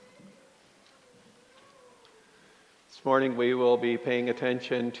This morning we will be paying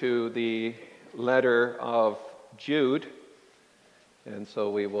attention to the letter of Jude, and so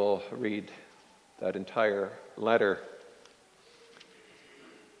we will read that entire letter.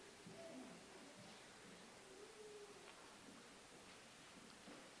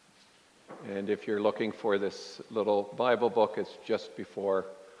 And if you're looking for this little Bible book, it's just before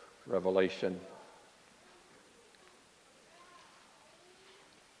Revelation.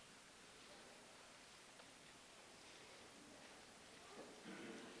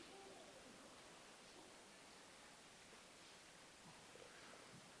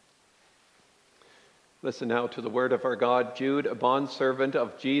 Listen now to the word of our God. Jude, a bondservant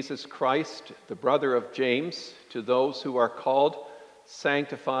of Jesus Christ, the brother of James, to those who are called,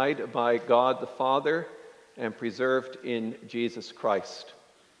 sanctified by God the Father, and preserved in Jesus Christ.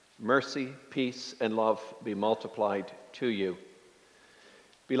 Mercy, peace, and love be multiplied to you.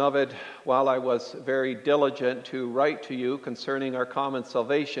 Beloved, while I was very diligent to write to you concerning our common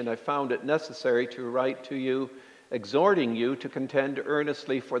salvation, I found it necessary to write to you, exhorting you to contend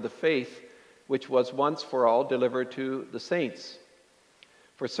earnestly for the faith which was once for all delivered to the saints.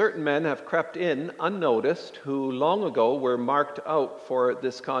 For certain men have crept in unnoticed, who long ago were marked out for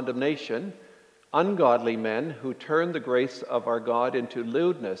this condemnation, ungodly men who turn the grace of our God into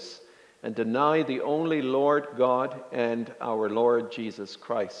lewdness and deny the only Lord God and our Lord Jesus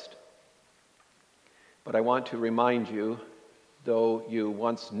Christ. But I want to remind you, though you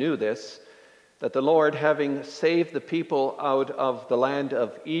once knew this, that the Lord, having saved the people out of the land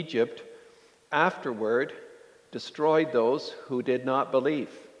of Egypt, afterward destroyed those who did not believe.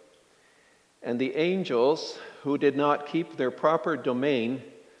 And the angels who did not keep their proper domain,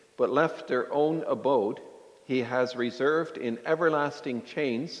 but left their own abode, he has reserved in everlasting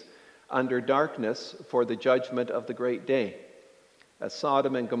chains under darkness for the judgment of the great day. As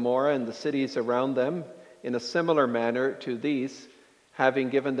Sodom and Gomorrah and the cities around them, in a similar manner to these, having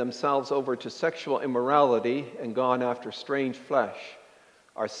given themselves over to sexual immorality and gone after strange flesh,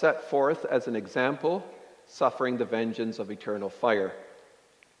 are set forth as an example, suffering the vengeance of eternal fire.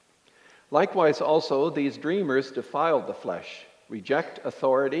 Likewise also, these dreamers defile the flesh, reject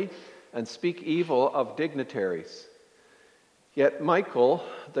authority, and speak evil of dignitaries. Yet Michael,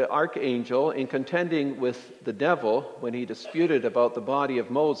 the archangel, in contending with the devil when he disputed about the body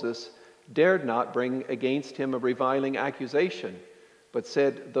of Moses, dared not bring against him a reviling accusation, but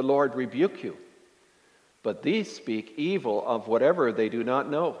said, "The Lord rebuke you." But these speak evil of whatever they do not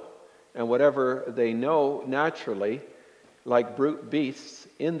know, and whatever they know naturally, like brute beasts,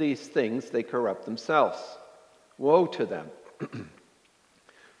 in these things they corrupt themselves. Woe to them!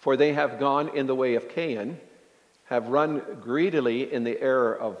 For they have gone in the way of Cain, have run greedily in the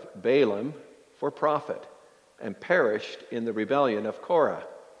error of Balaam for profit, and perished in the rebellion of Korah.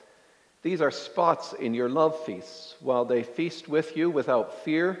 These are spots in your love feasts, while they feast with you without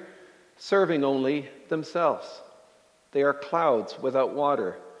fear, serving only themselves. They are clouds without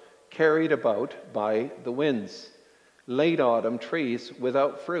water, carried about by the winds, late autumn trees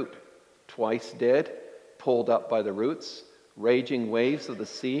without fruit, twice dead, pulled up by the roots, raging waves of the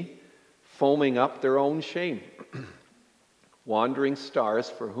sea, foaming up their own shame. Wandering stars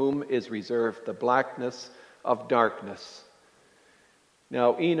for whom is reserved the blackness of darkness.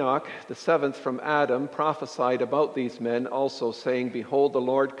 Now Enoch, the seventh from Adam, prophesied about these men also, saying, "Behold, the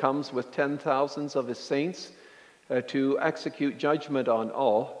Lord comes with 10,000s of his saints to execute judgment on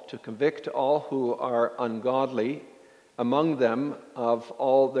all, to convict all who are ungodly, among them of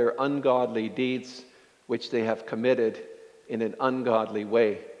all their ungodly deeds which they have committed in an ungodly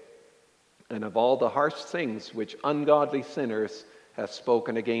way, and of all the harsh things which ungodly sinners have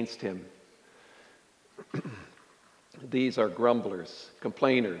spoken against him." These are grumblers,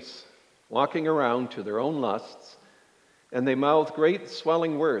 complainers, walking around to their own lusts, and they mouth great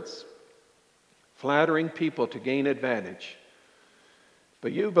swelling words, flattering people to gain advantage.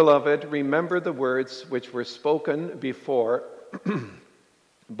 But you, beloved, remember the words which were spoken before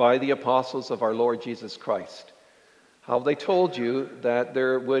by the apostles of our Lord Jesus Christ, how they told you that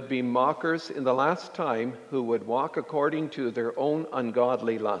there would be mockers in the last time who would walk according to their own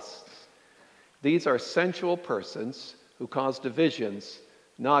ungodly lusts. These are sensual persons who cause divisions,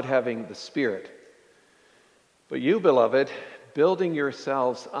 not having the Spirit. But you, beloved, building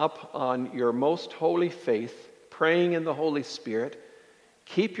yourselves up on your most holy faith, praying in the Holy Spirit,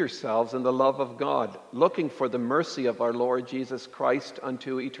 keep yourselves in the love of God, looking for the mercy of our Lord Jesus Christ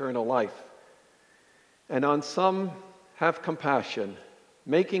unto eternal life. And on some have compassion,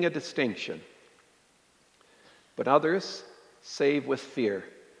 making a distinction, but others save with fear,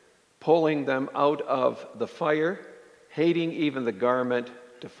 pulling them out of the fire, hating even the garment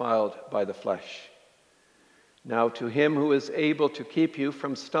defiled by the flesh. Now to him who is able to keep you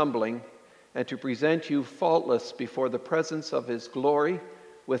from stumbling and to present you faultless before the presence of his glory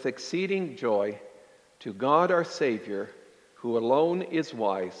with exceeding joy, to God our Savior, who alone is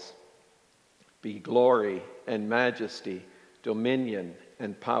wise, be glory and majesty, dominion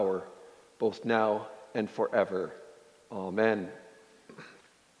and power, both now and forever. Amen.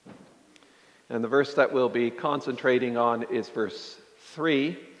 And the verse that we'll be concentrating on is verse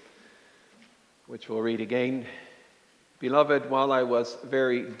 3, which we'll read again. Beloved, while I was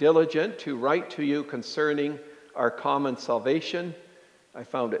very diligent to write to you concerning our common salvation, I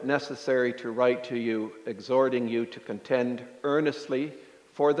found it necessary to write to you, exhorting you to contend earnestly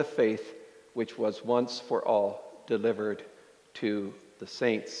for the faith which was once for all delivered to the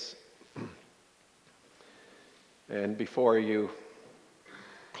saints. And before you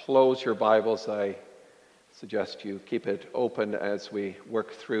close your Bibles, I suggest you keep it open as we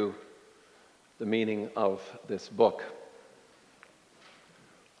work through the meaning of this book.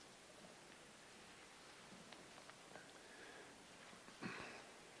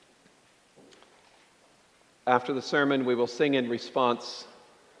 After the sermon, we will sing in response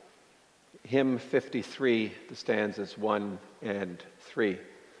hymn 53, the stanzas 1 and 3.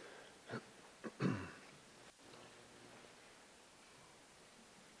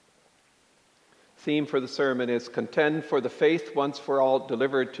 Theme for the sermon is Contend for the faith once for all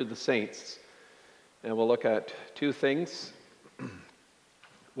delivered to the saints. And we'll look at two things: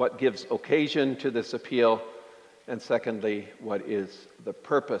 what gives occasion to this appeal, and secondly, what is the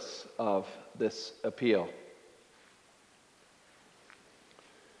purpose of this appeal.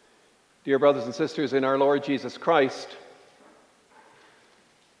 Dear brothers and sisters in our Lord Jesus Christ,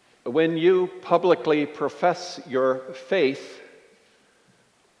 when you publicly profess your faith,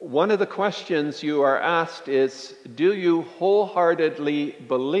 one of the questions you are asked is, do you wholeheartedly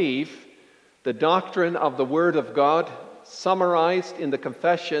believe the doctrine of the Word of God summarized in the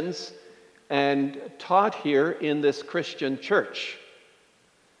confessions and taught here in this Christian church?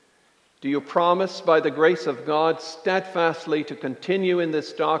 Do you promise by the grace of God steadfastly to continue in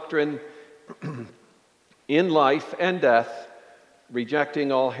this doctrine in life and death,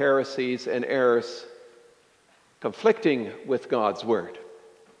 rejecting all heresies and errors conflicting with God's Word?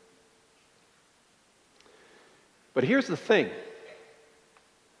 But here's the thing.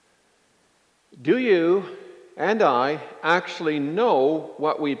 Do you and I actually know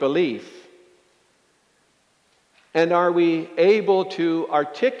what we believe? And are we able to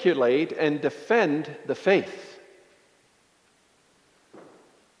articulate and defend the faith?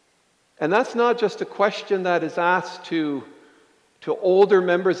 And that's not just a question that is asked to older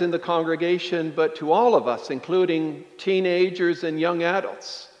members in the congregation, but to all of us, including teenagers and young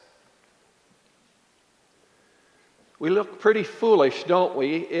adults. We look pretty foolish, don't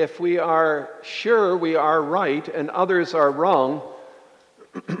we, if we are sure we are right and others are wrong.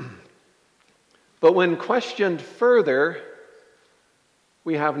 But when questioned further,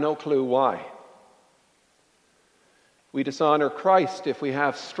 we have no clue why. We dishonor Christ if we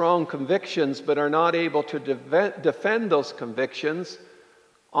have strong convictions but are not able to defend those convictions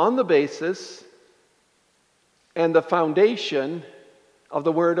on the basis and the foundation of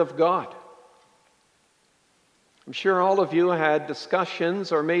the Word of God. I'm sure all of you had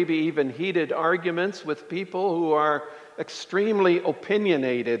discussions or maybe even heated arguments with people who are extremely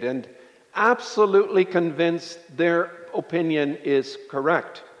opinionated and absolutely convinced their opinion is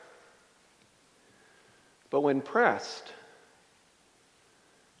correct. But when pressed,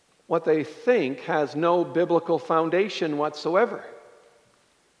 what they think has no biblical foundation whatsoever.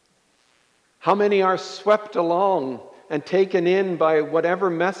 How many are swept along and taken in by whatever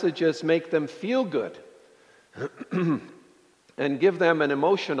messages make them feel good and give them an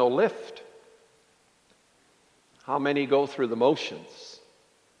emotional lift? How many go through the motions,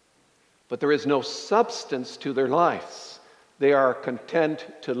 but there is no substance to their lives? They are content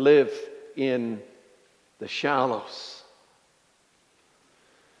to live in the shallows.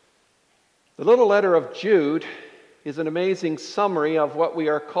 The little letter of Jude is an amazing summary of what we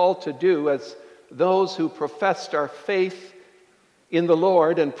are called to do as those who professed our faith in the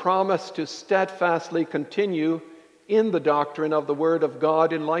Lord and promised to steadfastly continue in the doctrine of the Word of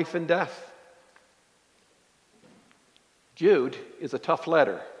God in life and death. Jude is a tough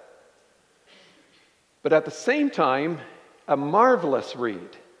letter, but at the same time, a marvelous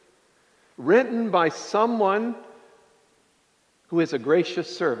read, written by someone who is a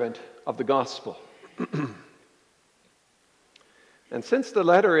gracious servant of the gospel. And since the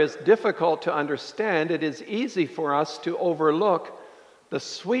letter is difficult to understand, it is easy for us to overlook the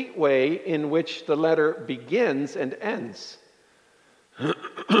sweet way in which the letter begins and ends.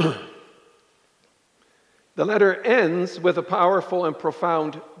 The letter ends with a powerful and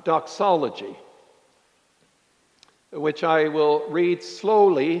profound doxology, which I will read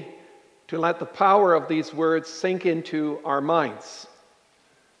slowly to let the power of these words sink into our minds.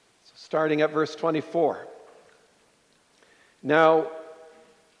 So starting at verse 24. Now,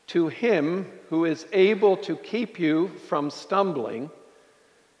 to him who is able to keep you from stumbling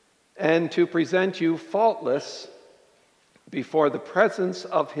and to present you faultless before the presence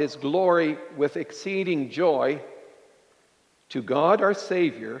of his glory with exceeding joy, to God our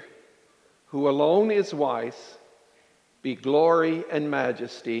Savior, who alone is wise, be glory and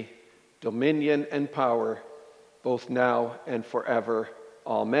majesty, dominion and power, both now and forever.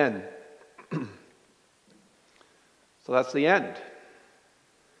 Amen. So that's the end.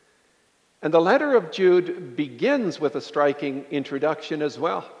 And the letter of Jude begins with a striking introduction as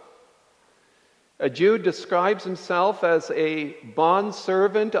well. Jude describes himself as a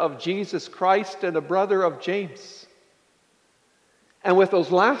bondservant of Jesus Christ and a brother of James. And with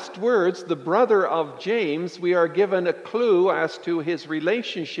those last words, the brother of James, we are given a clue as to his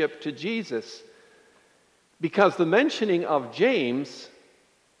relationship to Jesus. Because the mentioning of James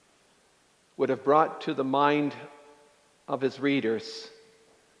would have brought to the mind of his readers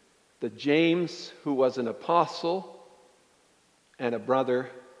the James who was an apostle and a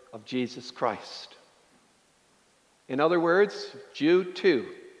brother of Jesus Christ. In other words, Jude too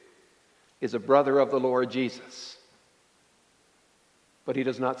is a brother of the Lord Jesus. But he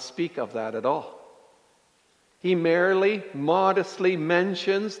does not speak of that at all. He merely modestly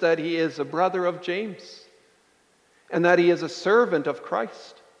mentions that he is a brother of James and that he is a servant of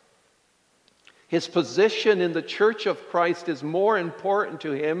Christ. His position in the church of Christ is more important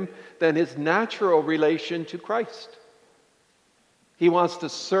to him than his natural relation to Christ. He wants to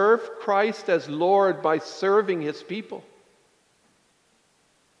serve Christ as Lord by serving his people.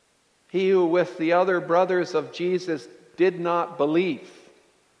 He who with the other brothers of Jesus did not believe,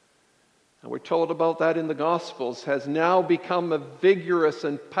 and we're told about that in the Gospels, has now become a vigorous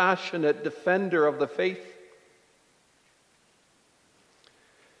and passionate defender of the faith.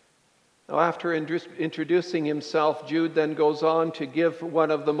 Now, after introducing himself, Jude then goes on to give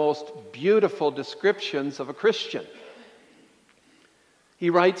one of the most beautiful descriptions of a Christian. He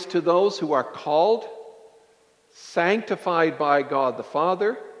writes to those who are called, sanctified by God the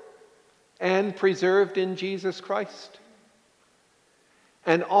Father, and preserved in Jesus Christ.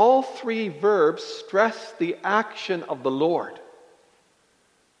 And all three verbs stress the action of the Lord.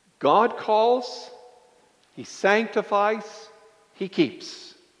 God calls, he sanctifies, he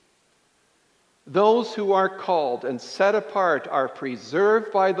keeps. Those who are called and set apart are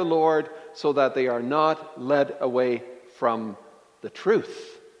preserved by the Lord so that they are not led away from the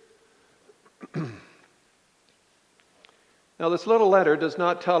truth. Now, this little letter does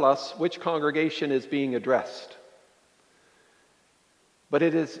not tell us which congregation is being addressed. But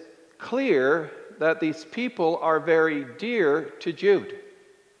it is clear that these people are very dear to Jude,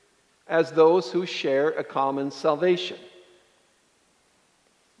 as those who share a common salvation.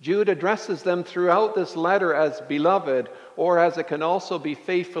 Jude addresses them throughout this letter as beloved, or as it can also be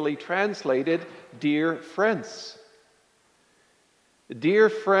faithfully translated, dear friends. Dear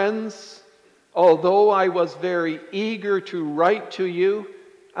friends, although I was very eager to write to you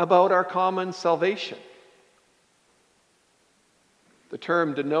about our common salvation. The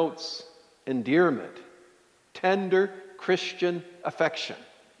term denotes endearment, tender Christian affection.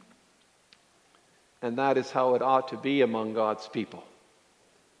 And that is how it ought to be among God's people.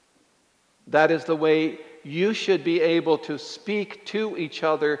 That is the way you should be able to speak to each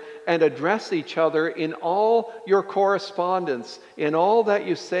other and address each other in all your correspondence, in all that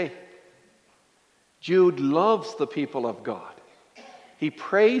you say. Jude loves the people of God. He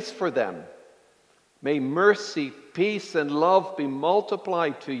prays for them. May mercy, peace, and love be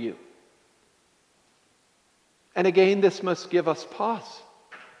multiplied to you. And again, this must give us pause.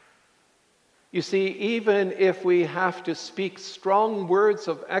 You see, even if we have to speak strong words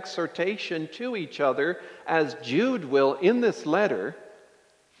of exhortation to each other, as Jude will in this letter,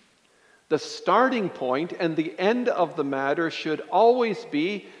 the starting point and the end of the matter should always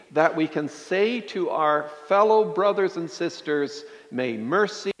be that we can say to our fellow brothers and sisters, may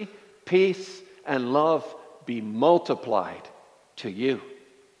mercy, peace, and love be multiplied to you.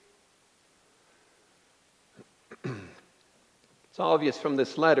 It's obvious from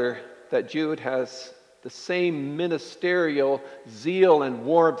this letter that Jude has the same ministerial zeal and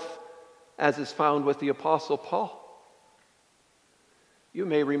warmth as is found with the Apostle Paul. You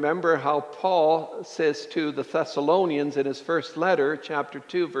may remember how Paul says to the Thessalonians in his first letter, chapter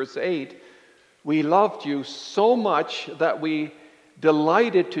 2, verse 8, we loved you so much that we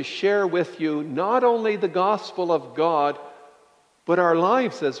delighted to share with you not only the gospel of God, but our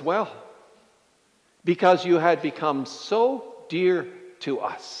lives as well, because you had become so dear to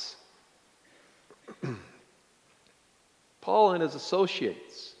us. Paul and his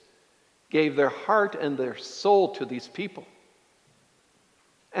associates gave their heart and their soul to these people.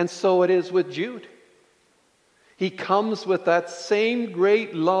 And so it is with Jude. He comes with that same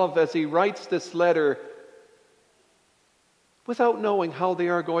great love as he writes this letter without knowing how they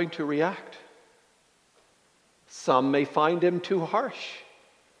are going to react. Some may find him too harsh.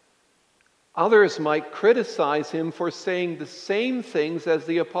 Others might criticize him for saying the same things as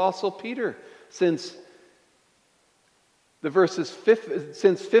the Apostle Peter, since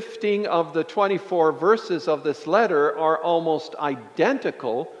 15 of the 24 verses of this letter are almost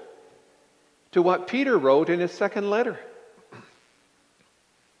identical to what Peter wrote in his second letter.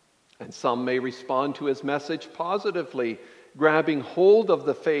 And some may respond to his message positively, grabbing hold of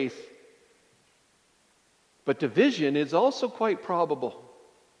the faith. But division is also quite probable.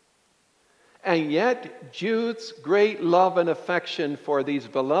 And yet, Jude's great love and affection for these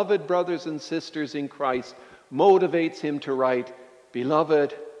beloved brothers and sisters in Christ motivates him to write,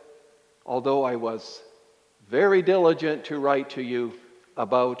 "Beloved, although I was very diligent to write to you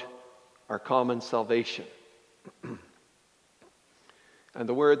about our common salvation." And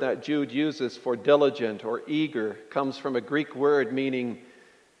the word that Jude uses for diligent or eager comes from a Greek word meaning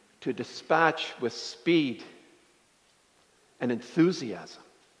to dispatch with speed and enthusiasm.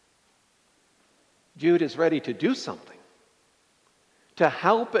 Jude is ready to do something, to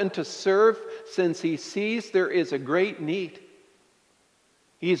help and to serve, since he sees there is a great need.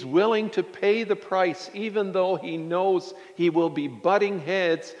 He's willing to pay the price, even though he knows he will be butting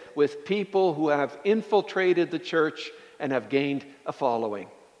heads with people who have infiltrated the church and have gained a following.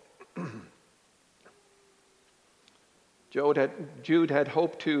 Jude had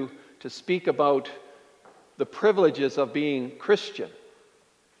hoped to speak about the privileges of being Christian.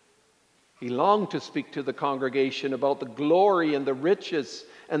 He longed to speak to the congregation about the glory and the riches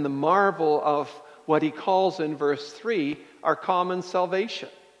and the marvel of what he calls in verse 3 our common salvation.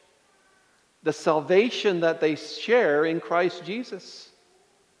 The salvation that they share in Christ Jesus.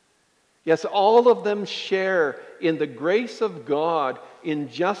 Yes, all of them share in the grace of God in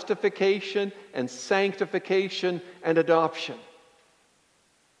justification and sanctification and adoption.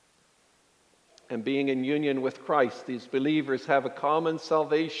 And being in union with Christ, these believers have a common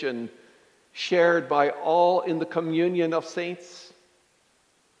salvation shared by all in the communion of saints.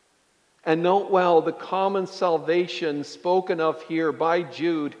 And note well, the common salvation spoken of here by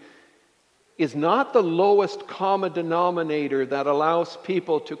Jude is not the lowest common denominator that allows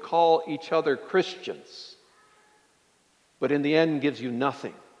people to call each other Christians, but in the end gives you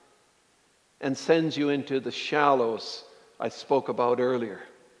nothing and sends you into the shallows I spoke about earlier.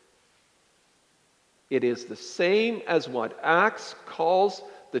 It is the same as what Acts calls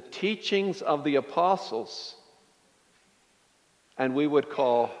the teachings of the apostles, and we would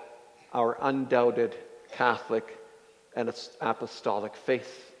call our undoubted Catholic and apostolic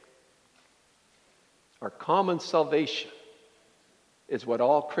faith. Our common salvation is what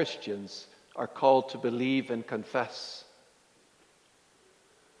all Christians are called to believe and confess.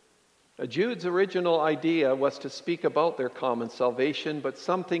 Jude's original idea was to speak about their common salvation, but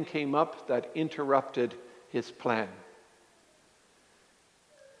something came up that interrupted his plan.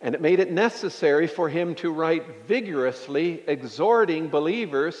 And it made it necessary for him to write vigorously, exhorting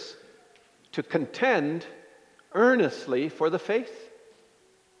believers to contend earnestly for the faith.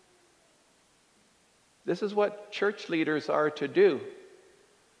 This is what church leaders are to do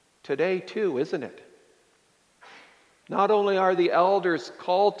today too, isn't it? Not only are the elders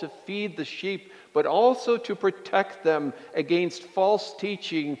called to feed the sheep, but also to protect them against false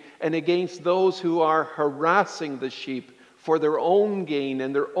teaching and against those who are harassing the sheep for their own gain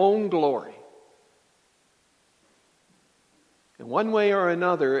and their own glory. In one way or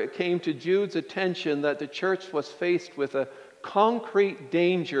another, it came to Jude's attention that the church was faced with a concrete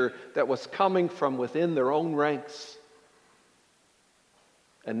danger that was coming from within their own ranks.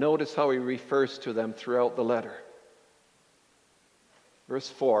 And notice how he refers to them throughout the letter. Verse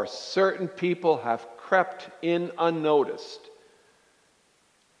 4, certain people have crept in unnoticed.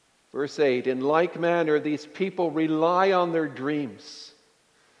 Verse 8, in like manner, these people rely on their dreams.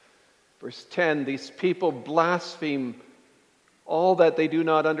 Verse 10, these people blaspheme all that they do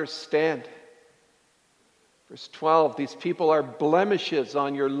not understand. Verse 12, these people are blemishes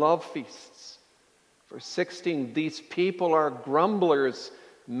on your love feasts. Verse 16, these people are grumblers,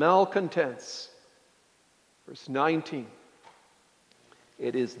 malcontents. Verse 19,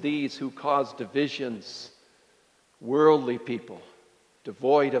 it is these who cause divisions, worldly people,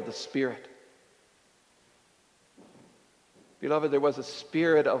 devoid of the Spirit. Beloved, there was a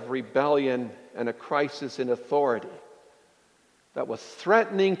spirit of rebellion and a crisis in authority that was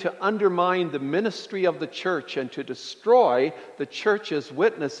threatening to undermine the ministry of the church and to destroy the church's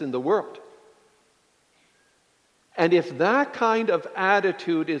witness in the world. And if that kind of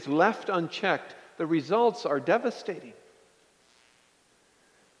attitude is left unchecked, the results are devastating.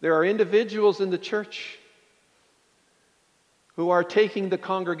 There are individuals in the church who are taking the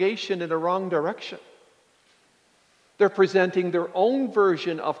congregation in a wrong direction. They're presenting their own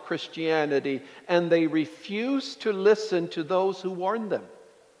version of Christianity, and they refuse to listen to those who warn them.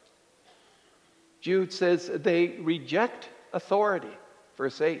 Jude says they reject authority,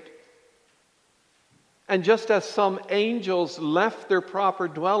 verse 8. And just as some angels left their proper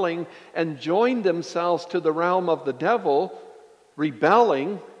dwelling and joined themselves to the realm of the devil,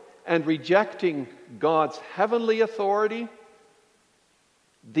 rebelling and rejecting God's heavenly authority,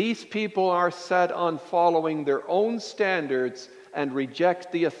 these people are set on following their own standards and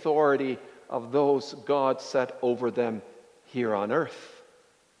reject the authority of those God set over them here on earth.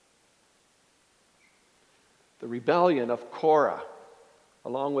 The rebellion of Korah,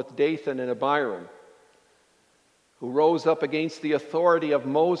 along with Dathan and Abiram, who rose up against the authority of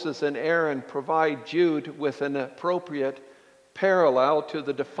Moses and Aaron, provide Jude with an appropriate parallel to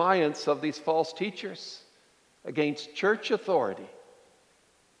the defiance of these false teachers against church authority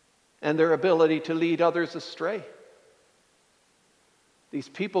and their ability to lead others astray. These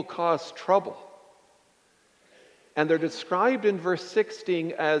people cause trouble. And they're described in verse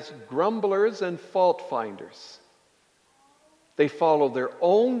 16 as grumblers and fault finders. They follow their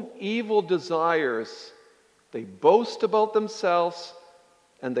own evil desires. They boast about themselves,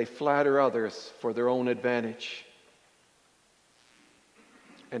 and they flatter others for their own advantage.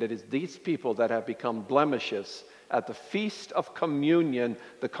 And it is these people that have become blemishes at the feast of communion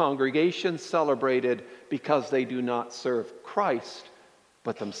the congregation celebrated because they do not serve Christ,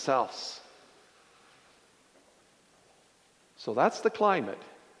 but themselves. So that's the climate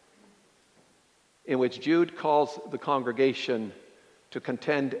in which Jude calls the congregation to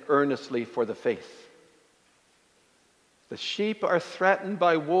contend earnestly for the faith. The sheep are threatened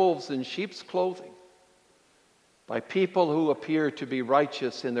by wolves in sheep's clothing, by people who appear to be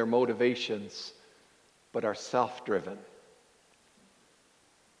righteous in their motivations, but are self-driven.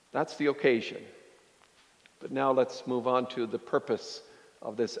 That's the occasion. But now let's move on to the purpose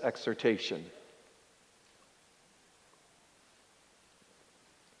of this exhortation.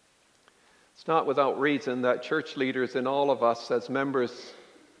 It's not without reason that church leaders and all of us as members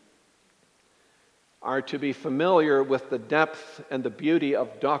are to be familiar with the depth and the beauty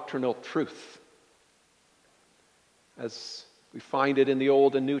of doctrinal truth, as we find it in the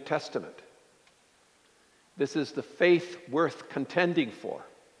Old and New Testament. This is the faith worth contending for.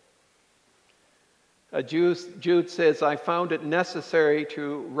 Jude says, I found it necessary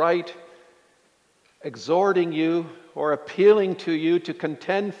to write exhorting you or appealing to you to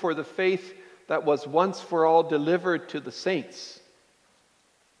contend for the faith that was once for all delivered to the saints.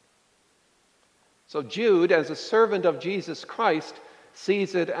 So Jude, as a servant of Jesus Christ,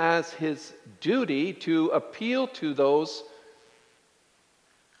 sees it as his duty to appeal to those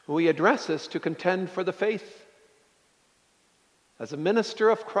who he addresses to contend for the faith. As a minister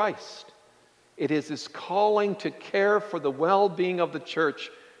of Christ, it is his calling to care for the well-being of the church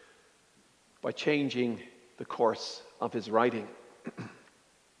by changing the course of his writing.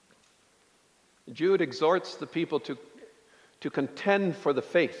 Jude exhorts the people to contend for the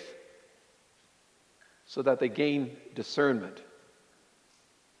faith so that they gain discernment.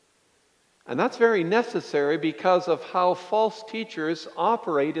 And that's very necessary because of how false teachers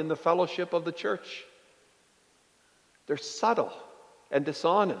operate in the fellowship of the church. They're subtle and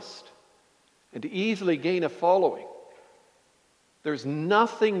dishonest and easily gain a following. There's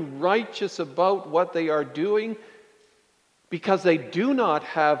nothing righteous about what they are doing because they do not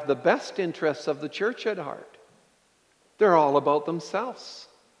have the best interests of the church at heart. They're all about themselves.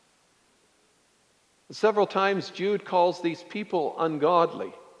 Several times Jude calls these people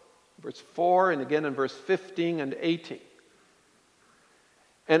ungodly. Verse 4 and again in verse 15 and 18.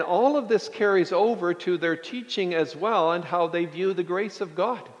 And all of this carries over to their teaching as well and how they view the grace of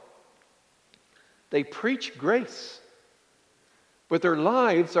God. They preach grace, but their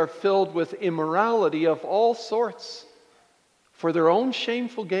lives are filled with immorality of all sorts for their own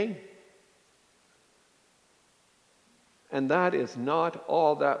shameful gain. And that is not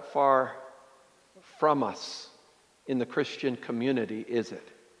all that far from us in the Christian community, is it?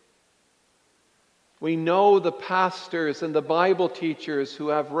 We know the pastors and the Bible teachers who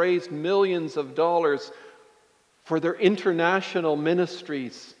have raised millions of dollars for their international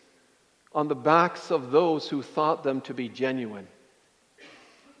ministries on the backs of those who thought them to be genuine,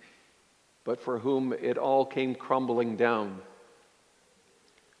 but for whom it all came crumbling down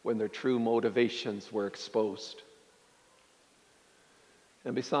when their true motivations were exposed.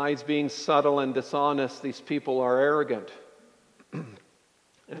 And besides being subtle and dishonest, these people are arrogant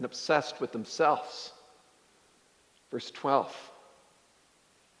and obsessed with themselves. Verse 12,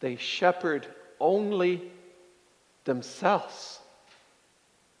 they shepherd only themselves.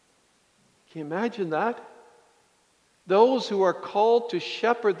 Can you imagine that? Those who are called to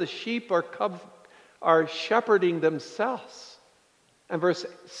shepherd the sheep are shepherding themselves. And verse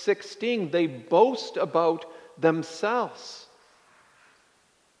 16, they boast about themselves.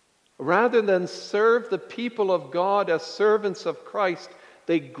 Rather than serve the people of God as servants of Christ,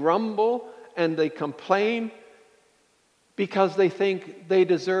 they grumble and they complain because they think they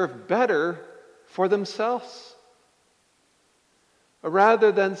deserve better for themselves.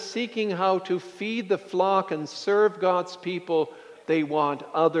 Rather than seeking how to feed the flock and serve God's people, they want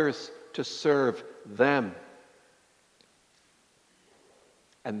others to serve them.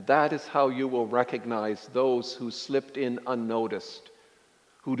 And that is how you will recognize those who slipped in unnoticed,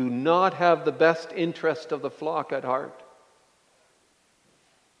 who do not have the best interest of the flock at heart.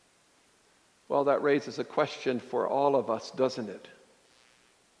 Well, that raises a question for all of us, doesn't it?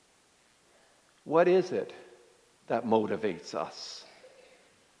 What is it that motivates us?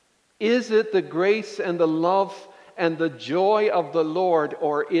 Is it the grace and the love and the joy of the Lord,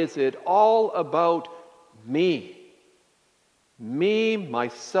 or is it all about me? Me,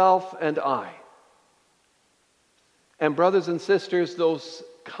 myself, and I. And brothers and sisters, those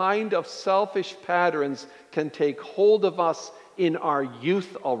kind of selfish patterns can take hold of us in our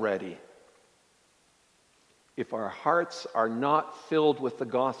youth already, if our hearts are not filled with the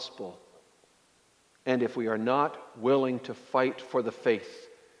gospel, and if we are not willing to fight for the faith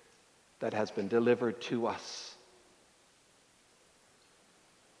that has been delivered to us.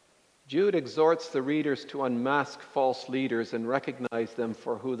 Jude exhorts the readers to unmask false leaders and recognize them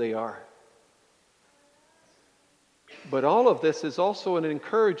for who they are. But all of this is also an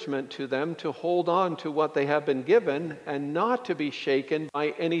encouragement to them to hold on to what they have been given and not to be shaken by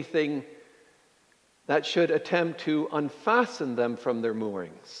anything that should attempt to unfasten them from their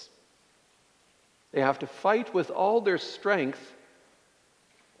moorings. They have to fight with all their strength,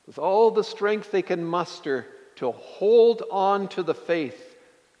 with all the strength they can muster, to hold on to the faith,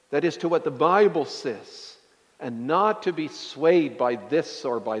 that is, to what the Bible says, and not to be swayed by this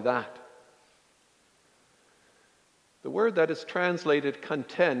or by that. The word that is translated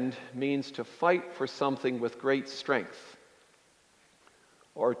contend means to fight for something with great strength,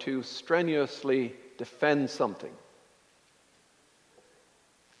 or to strenuously defend something.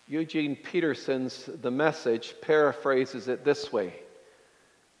 Eugene Peterson's The Message paraphrases it this way: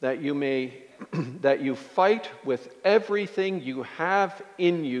 that you fight with everything you have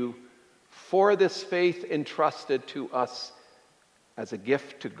in you for this faith entrusted to us as a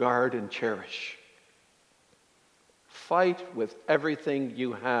gift to guard and cherish. Fight with everything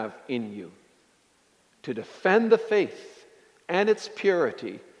you have in you to defend the faith and its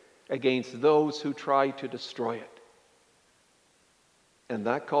purity against those who try to destroy it. And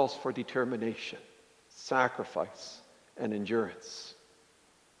that calls for determination, sacrifice, and endurance.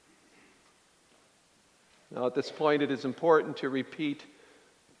 Now, at this point, it is important to repeat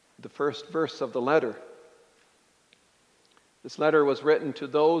the first verse of the letter. This letter was written to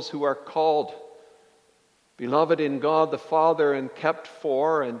those who are called, beloved in God the Father, and kept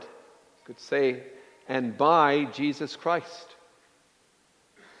for, and could say, and by Jesus Christ.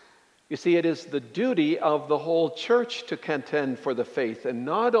 You see, it is the duty of the whole church to contend for the faith, and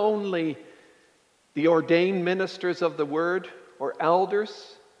not only the ordained ministers of the word or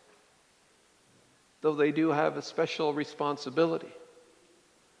elders, though they do have a special responsibility.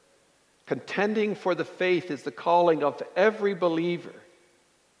 Contending for the faith is the calling of every believer,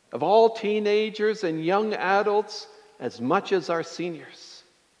 of all teenagers and young adults, as much as our seniors.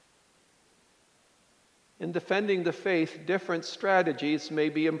 In defending the faith, different strategies may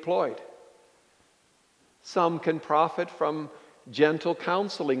be employed. Some can profit from gentle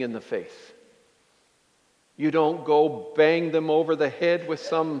counseling in the faith. You don't go bang them over the head with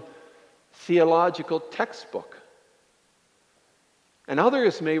some theological textbook. And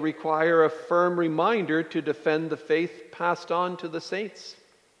others may require a firm reminder to defend the faith passed on to the saints.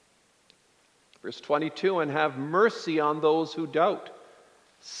 Verse 22, and have mercy on those who doubt.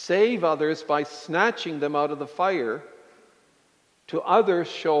 Save others by snatching them out of the fire. To others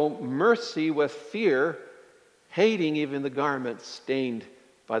show mercy with fear, hating even the garment stained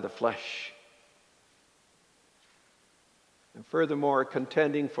by the flesh. And furthermore,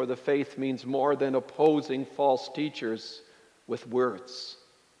 contending for the faith means more than opposing false teachers with words.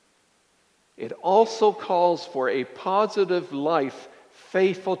 It also calls for a positive life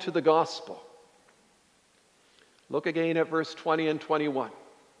faithful to the gospel. Look again at verse 20 and 21.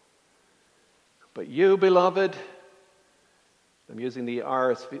 But you, beloved, I'm using the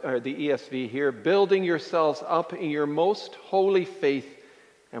ESV here, building yourselves up in your most holy faith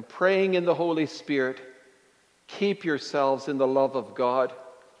and praying in the Holy Spirit, keep yourselves in the love of God,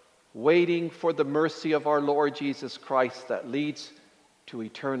 waiting for the mercy of our Lord Jesus Christ that leads to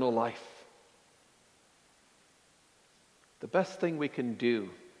eternal life. The best thing we can do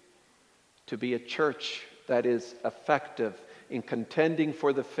to be a church that is effective in contending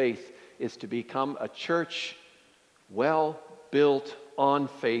for the faith is to become a church well built on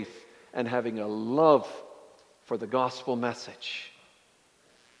faith and having a love for the gospel message.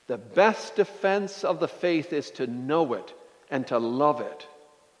 The best defense of the faith is to know it and to love it.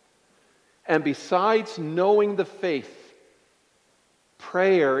 And besides knowing the faith,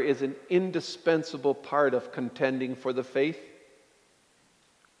 prayer is an indispensable part of contending for the faith.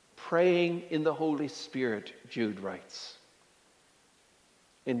 Praying in the Holy Spirit, Jude writes.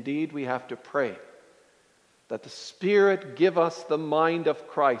 Indeed, we have to pray that the Spirit give us the mind of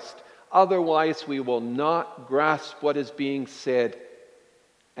Christ. Otherwise, we will not grasp what is being said,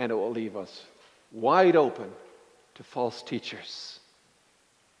 and it will leave us wide open to false teachers.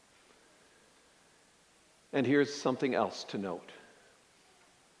 And here's something else to note.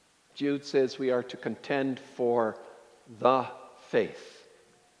 Jude says we are to contend for the faith.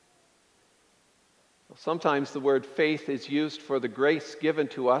 Sometimes the word faith is used for the grace given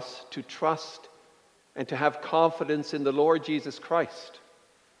to us to trust and to have confidence in the Lord Jesus Christ.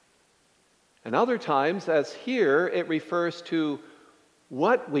 And other times, as here, it refers to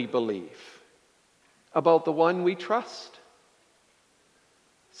what we believe about the one we trust.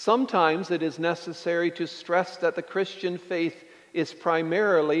 Sometimes it is necessary to stress that the Christian faith is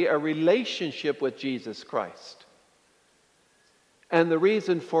primarily a relationship with Jesus Christ. And the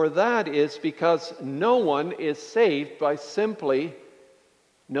reason for that is because no one is saved by simply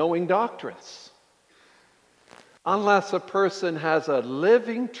knowing doctrines. Unless a person has a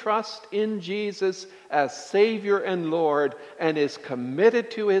living trust in Jesus as Savior and Lord and is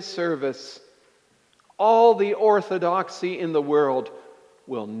committed to His service, all the orthodoxy in the world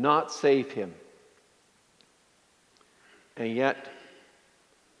will not save him. And yet,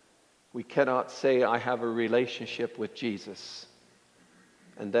 we cannot say, I have a relationship with Jesus,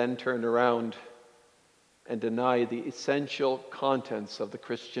 and then turn around and deny the essential contents of the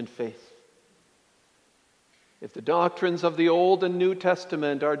Christian faith. If the doctrines of the Old and New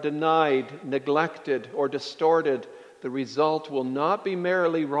Testament are denied, neglected, or distorted, the result will not be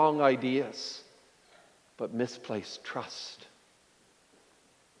merely wrong ideas, but misplaced trust.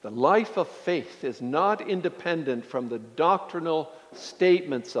 The life of faith is not independent from the doctrinal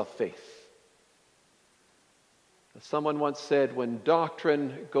statements of faith. As someone once said, when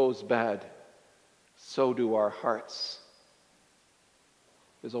doctrine goes bad, so do our hearts.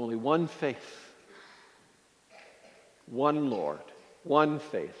 There's only one faith, one Lord, one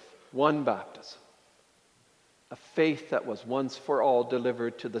faith, one baptism. A faith that was once for all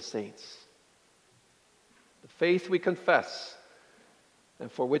delivered to the saints. The faith we confess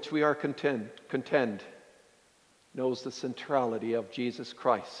and for which we are contend knows the centrality of Jesus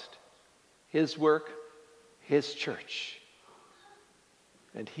Christ, His work, His church.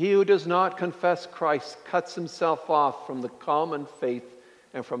 And he who does not confess Christ cuts himself off from the common faith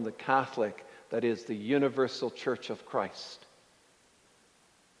and from the Catholic, that is, the universal church of Christ.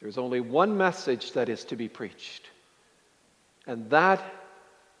 There's only one message that is to be preached, and that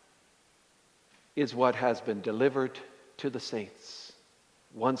is what has been delivered to the saints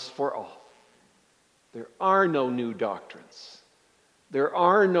once for all. There are no new doctrines. There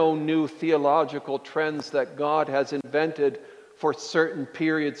are no new theological trends that God has invented for certain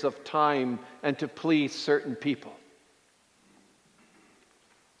periods of time and to please certain people.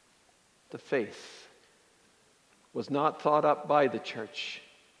 The faith was not thought up by the church,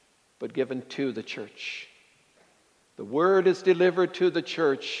 but given to the church. The word is delivered to the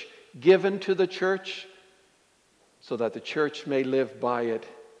church, given to the church, so that the church may live by it,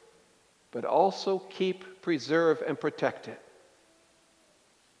 but also keep, preserve, and protect it.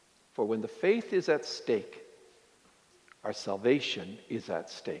 For when the faith is at stake, our salvation is at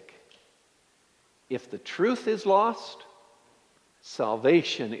stake. If the truth is lost,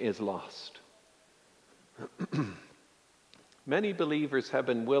 salvation is lost. Many believers have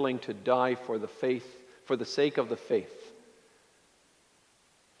been willing to die for the faith, for the sake of the faith,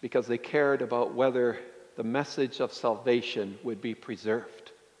 because they cared about whether the message of salvation would be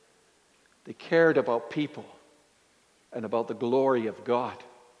preserved. They cared about people and about the glory of God.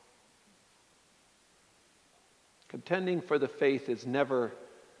 Contending for the faith is never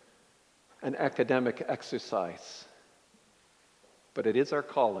an academic exercise, but it is our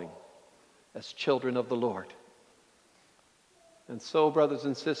calling as children of the Lord. And so, brothers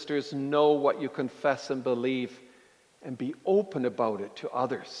and sisters, know what you confess and believe and be open about it to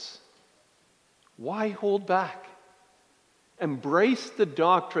others. Why hold back? Embrace the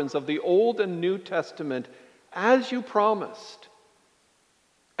doctrines of the Old and New Testament as you promised,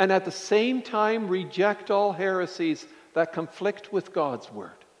 and at the same time reject all heresies that conflict with God's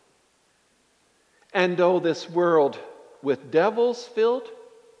word. And though this world with devils filled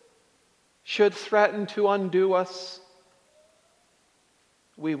should threaten to undo us,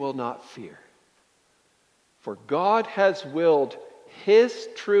 we will not fear. For God has willed His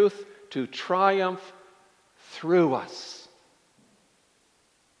truth to triumph through us.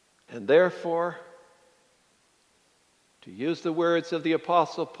 And therefore, to use the words of the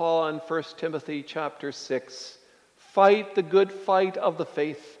Apostle Paul in 1 Timothy chapter 6, fight the good fight of the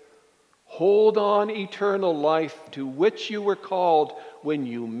faith. Hold on eternal life to which you were called when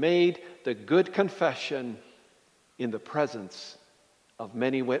you made the good confession in the presence of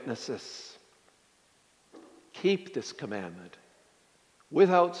many witnesses. Keep this commandment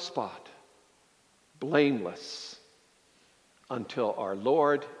without spot, blameless, until our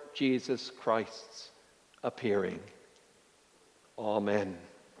Lord Jesus Christ's appearing. Amen.